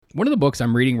One of the books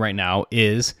I'm reading right now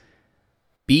is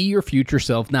Be Your Future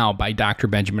Self Now by Dr.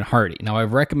 Benjamin Hardy. Now,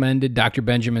 I've recommended Dr.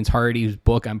 Benjamin Hardy's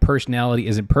book on personality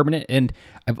isn't permanent, and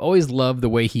I've always loved the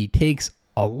way he takes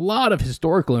a lot of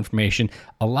historical information,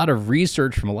 a lot of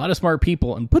research from a lot of smart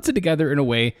people, and puts it together in a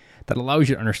way that allows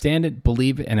you to understand it,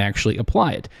 believe it, and actually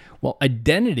apply it. Well,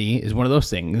 identity is one of those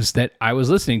things that I was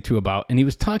listening to about, and he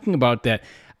was talking about that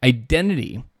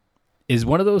identity is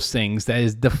one of those things that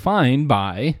is defined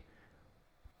by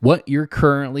what you're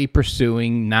currently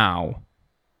pursuing now.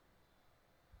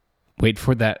 Wait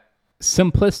for that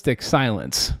simplistic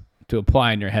silence to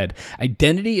apply in your head.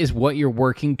 Identity is what you're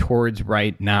working towards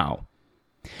right now.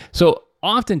 So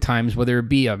oftentimes, whether it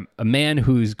be a man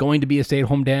who's going to be a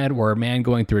stay-at-home dad or a man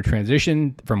going through a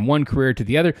transition from one career to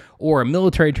the other or a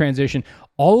military transition,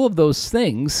 all of those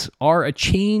things are a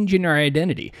change in our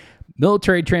identity.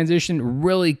 Military transition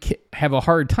really have a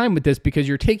hard time with this because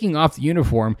you're taking off the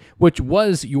uniform, which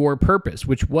was your purpose,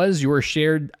 which was your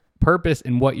shared purpose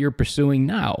in what you're pursuing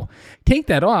now. Take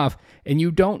that off and you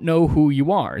don't know who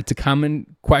you are. It's a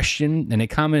common question and a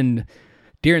common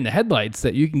deer in the headlights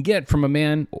that you can get from a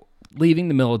man leaving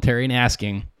the military and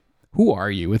asking, who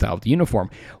are you without the uniform?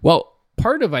 Well,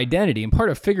 part of identity and part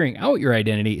of figuring out your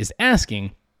identity is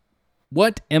asking,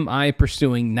 what am I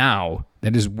pursuing now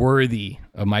that is worthy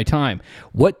of my time?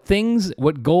 What things,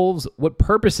 what goals, what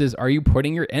purposes are you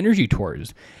putting your energy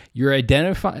towards? Your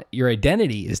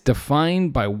identity is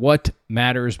defined by what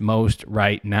matters most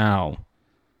right now.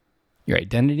 Your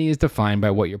identity is defined by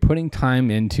what you're putting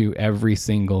time into every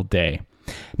single day.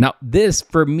 Now, this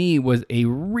for me was a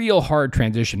real hard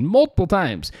transition multiple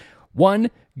times. One,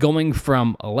 going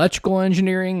from electrical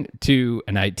engineering to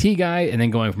an IT guy, and then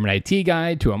going from an IT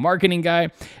guy to a marketing guy,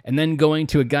 and then going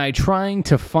to a guy trying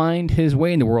to find his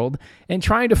way in the world and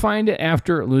trying to find it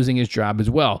after losing his job as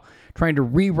well. Trying to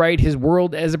rewrite his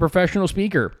world as a professional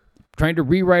speaker, trying to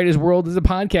rewrite his world as a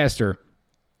podcaster,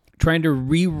 trying to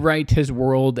rewrite his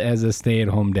world as a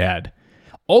stay-at-home dad.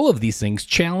 All of these things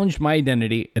challenged my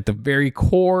identity at the very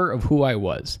core of who I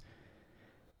was.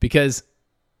 Because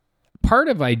part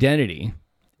of identity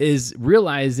is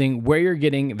realizing where you're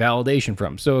getting validation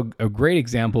from. So a great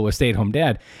example with stay-at-home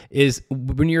dad is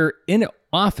when you're in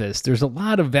office, there's a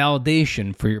lot of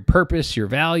validation for your purpose, your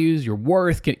values, your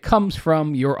worth. It comes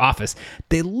from your office.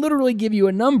 They literally give you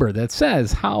a number that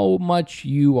says how much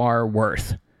you are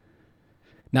worth.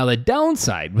 Now, the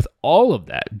downside with all of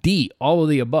that, all of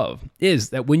the above,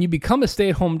 is that when you become a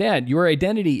stay-at-home dad, your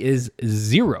identity is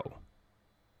zero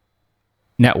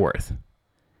net worth.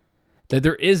 That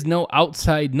there is no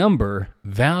outside number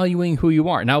valuing who you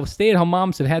are. Now, stay-at-home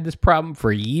moms have had this problem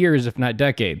for years, if not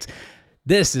decades.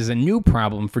 This is a new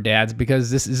problem for dads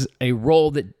because this is a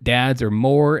role that dads are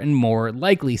more and more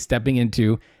likely stepping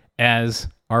into as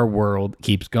our world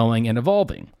keeps going and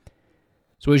evolving.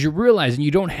 So as you're realizing you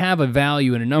don't have a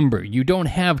value in a number, you don't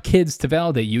have kids to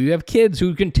validate you. You have kids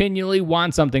who continually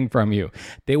want something from you.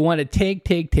 They want to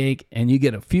take, and you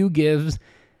get a few gives,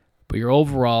 but you're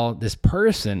overall this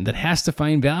person that has to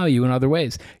find value in other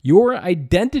ways. Your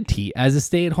identity as a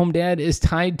stay-at-home dad is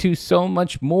tied to so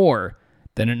much more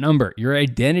than a number. Your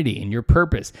identity and your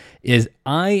purpose is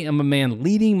I am a man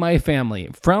leading my family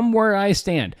from where I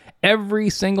stand every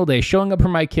single day, showing up for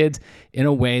my kids in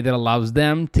a way that allows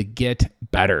them to get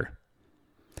better.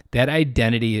 That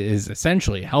identity is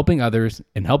essentially helping others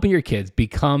and helping your kids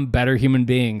become better human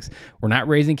beings. We're not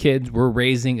raising kids, we're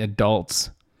raising adults.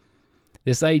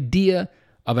 This idea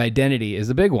of identity is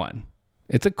a big one.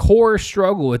 It's a core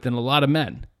struggle within a lot of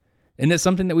men. And it's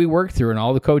something that we work through in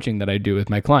all the coaching that I do with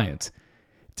my clients.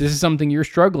 If this is something you're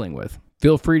struggling with,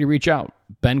 feel free to reach out.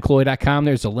 BenCloy.com.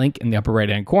 There's a link in the upper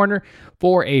right-hand corner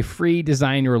for a free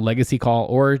design or legacy call,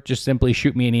 or just simply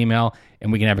shoot me an email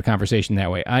and we can have a conversation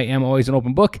that way. I am always an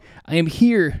open book. I am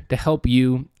here to help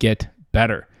you get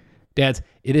better. Dads,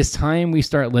 it is time we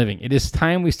start living. It is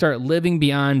time we start living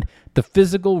beyond the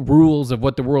physical rules of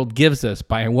what the world gives us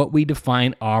by what we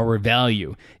define our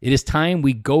value. It is time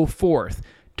we go forth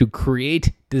to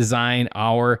create, design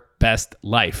our best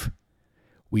life.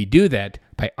 We do that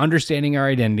by understanding our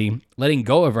identity, letting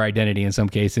go of our identity in some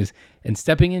cases, and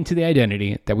stepping into the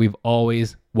identity that we've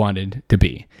always wanted to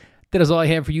be. That is all I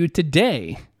have for you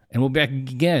today, and we'll be back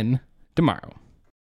again tomorrow.